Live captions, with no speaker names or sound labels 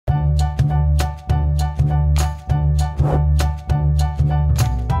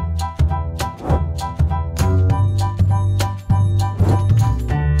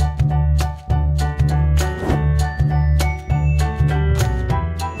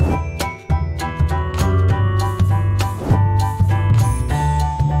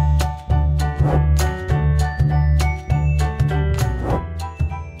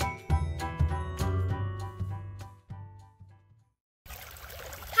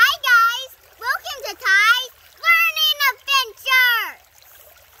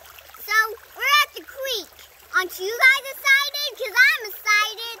Aren't you guys excited? Because I'm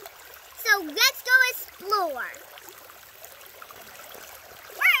excited. So let's go explore.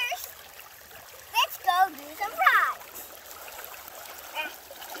 First, let's go do some rides.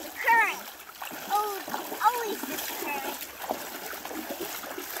 The current. Oh, always this current.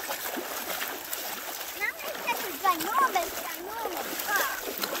 Now I'm going to get this ginormous car.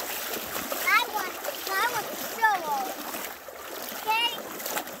 I want to show all. Okay?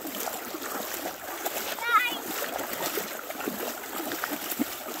 Guys.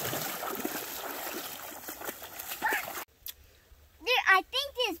 I think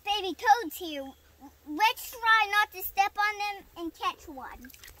there's baby toads here. Let's try not to step on them and catch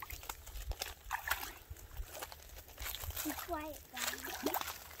one. Be quiet, guys.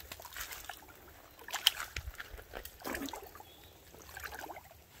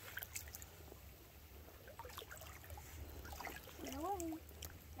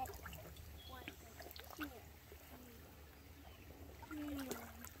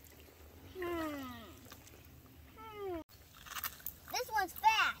 This one's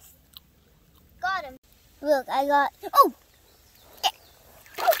fast. Got him. Look, I got. Oh!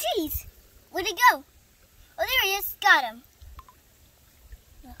 Oh, jeez. Where'd he go? Oh, there he is. Got him.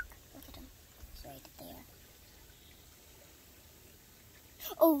 Look at him. He's right there.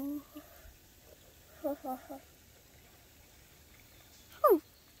 Oh.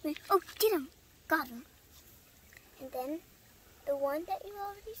 Oh, get him. Got him. And then the one that you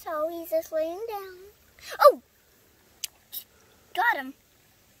already saw, he's just laying down. Oh! Got him.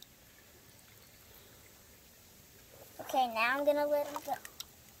 Okay, now I'm gonna let him go.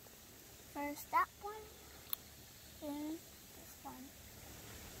 First that one, then this one.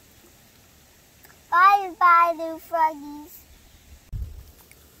 Bye, little froggies.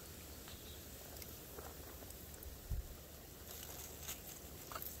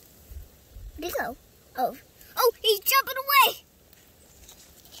 Where'd he go? Oh, he's jumping away.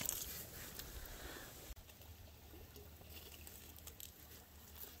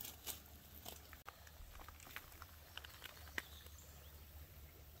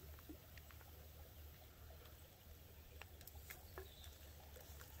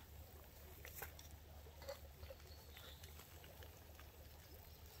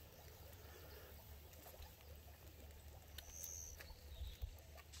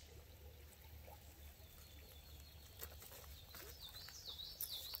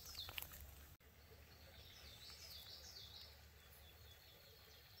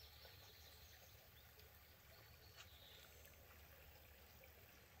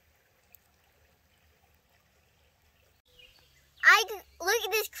 Look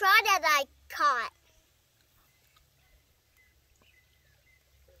at this crawdad that I caught.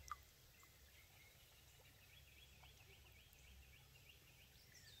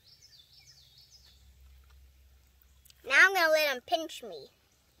 Now I'm going to let him pinch me.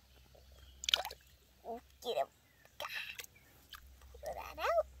 Get him. Pull that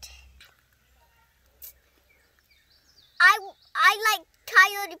out. I like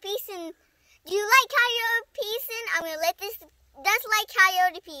Coyote Peterson. Do you like Coyote Peterson? I'm going to let this... Just like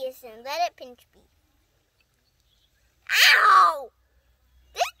Coyote Peterson. Let it pinch me. Ow!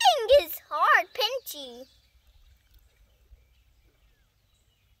 This thing is hard, pinchy.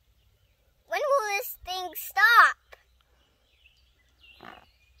 When will this thing stop?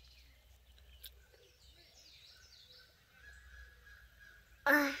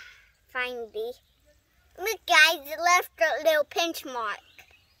 Finally. Look, guys, it left a little pinch mark.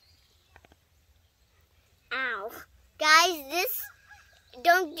 Ow. Guys, do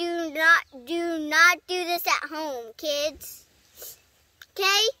not do this at home, kids.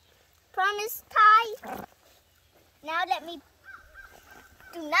 Okay? Promise, Ty? Now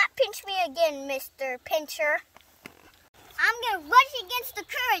do not pinch me again, Mr. Pincher. I'm gonna rush against the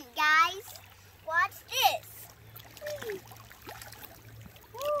current, guys. Watch this.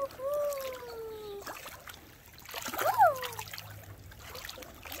 Woo-hoo.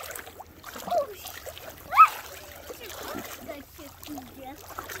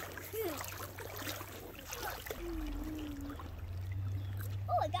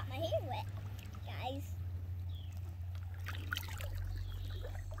 Oh, I got my hair wet, guys.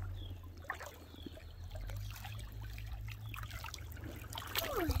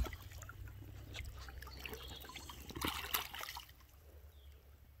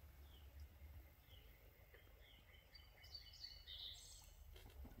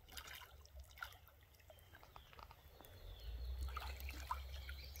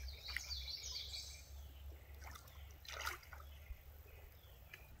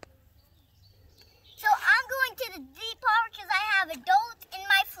 So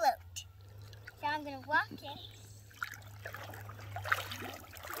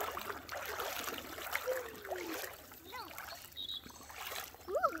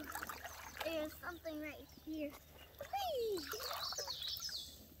there's something right here. Whee!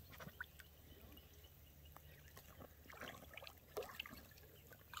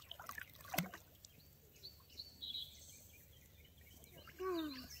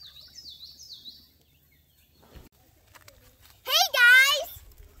 Hey guys!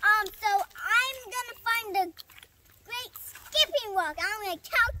 So I'm gonna find a great skipping rock. I'm gonna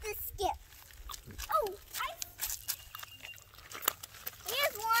count the skip. Oh,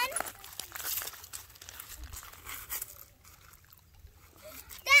 here's one.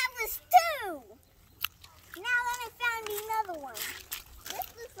 That was two. Now then I found another one. This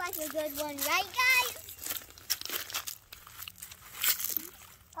looks like a good one, right guys?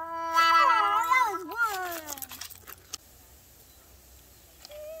 That was one.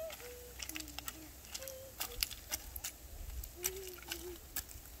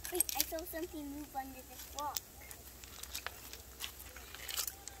 Wait, I saw something move under this rock.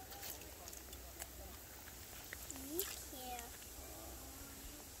 Be careful.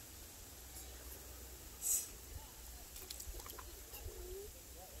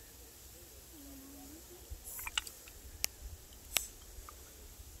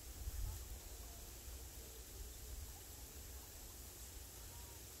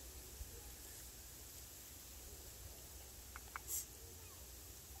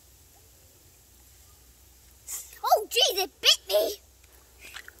 Oh, geez, it bit me!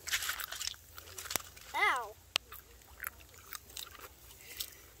 Ow.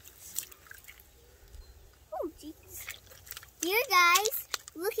 Oh, geez. Here, guys,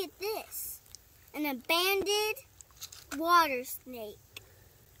 look at this. An abandoned water snake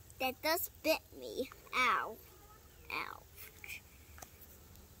that just bit me. Ow. Ow.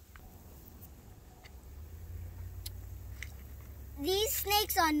 These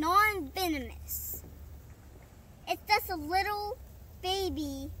snakes are non-venomous. It's just a little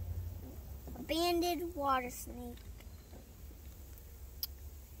baby abandoned water snake.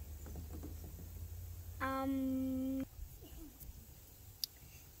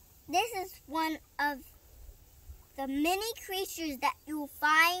 This is one of the many creatures that you'll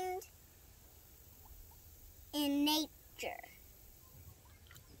find in nature.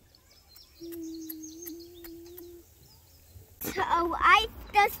 So I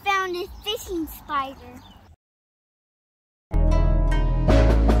just found a fishing spider.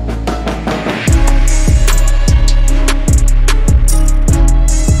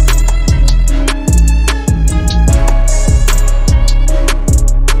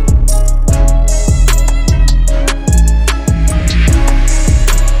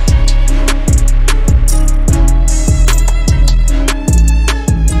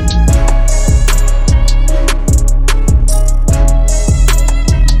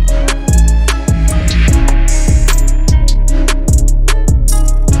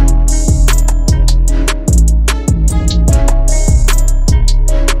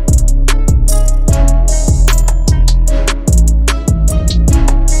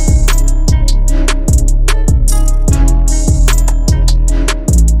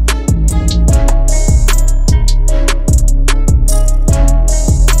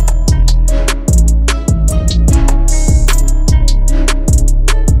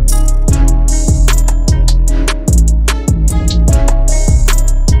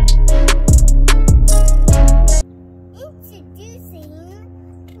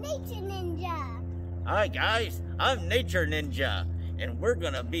 Hi guys, I'm Nature Ninja, and we're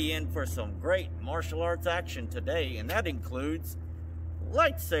gonna be in for some great martial arts action today, and that includes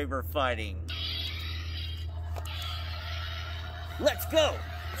lightsaber fighting. Let's go!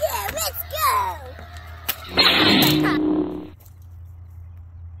 Yeah, let's go!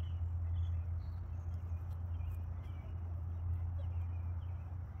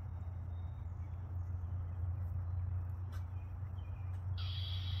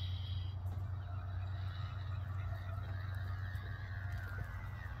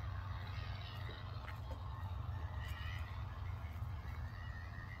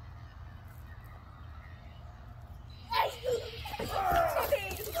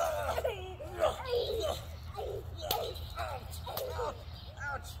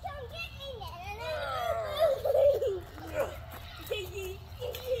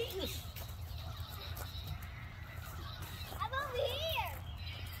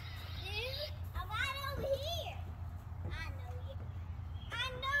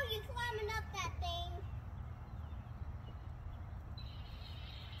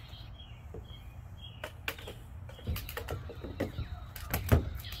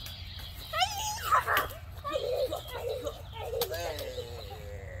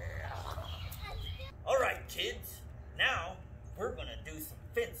 Alright kids, now we're gonna do some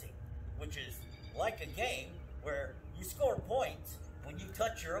fencing, which is like a game where you score points when you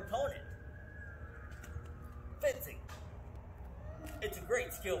touch your opponent. Fencing. It's a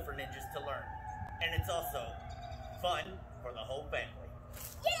great skill for ninjas to learn, and it's also fun for the whole family.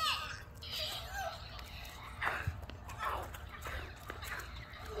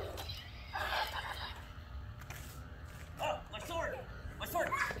 Oh, my sword! My sword!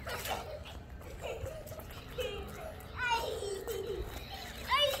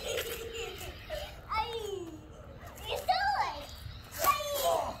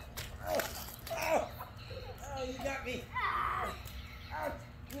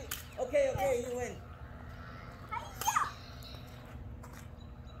 Okay, you win.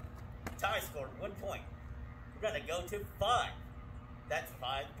 Ty scored 1 point. We're gonna go to 5. That's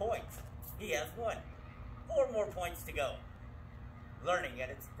 5 points. He has 1. 4 more points to go. Learning at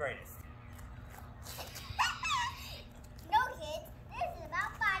its greatest. No, kids. This is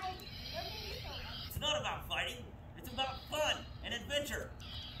about fighting. It's not about fighting. It's about fun and adventure.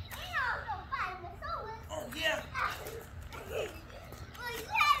 We also fighting the solar. Oh, yeah. Well, you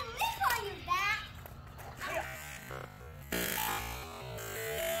had a leaf on your back.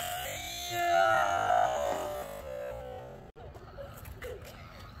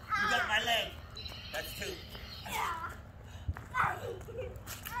 You got my leg. That's 2.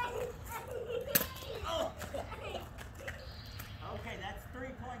 Oh. Okay, that's 3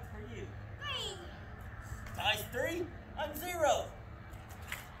 points for you. 3. Ty's 3, I'm 0.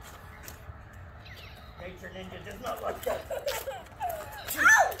 Nature Ninja does not like that.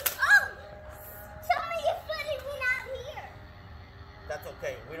 Oh! Tell me your foot is not here. That's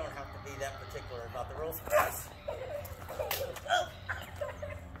okay. We don't have to be that particular about the rules. Yes! Oh.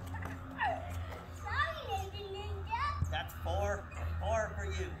 Sorry, Nature Ninja. That's 4. 4 for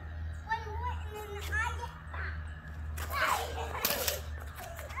you. One more and then I get back.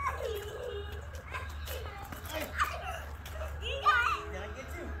 You got it. Did I get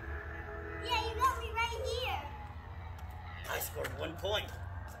you? Yeah, you got me right here. I scored 1 point.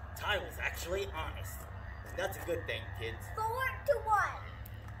 Ty was actually honest. That's a good thing, kids. 4-1.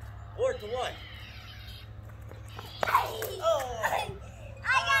 4-1. Oh! I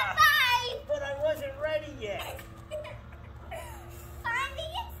got 5. But I wasn't ready yet. Finally,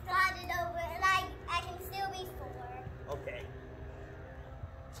 it started over, and I can still be 4. Okay.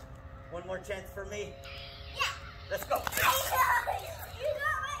 1 more chance for me. Yeah. Let's go. You got right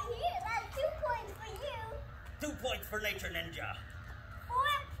here. That's 2 points for you. 2 points for Nature Ninja. 4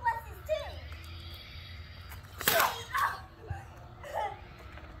 plus is 2.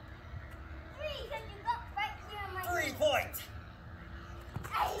 3, because you got right here on my 3 points.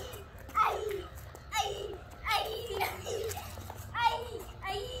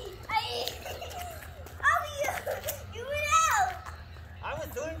 You went out. I was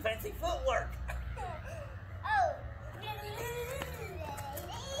doing fancy footwork. Oh.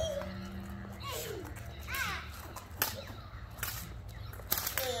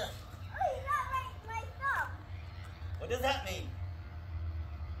 What does that mean?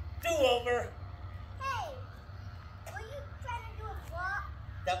 Do-over. Hey, were you trying to do a block?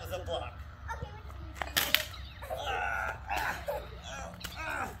 That was a block.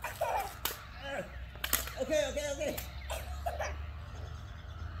 Okay, Okay.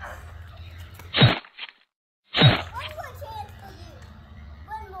 One more chance for you.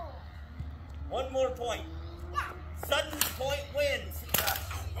 One more. 1 more point. Yeah. Sudden point wins.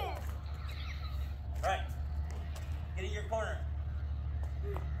 Right. Get in your corner.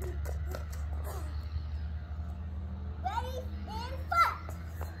 Ready and fight.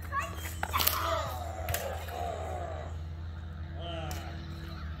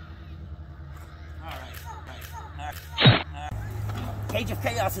 All right. Cage of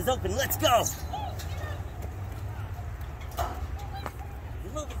Chaos is open. Let's go.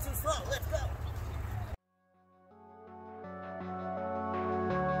 You're moving too slow. Let's go.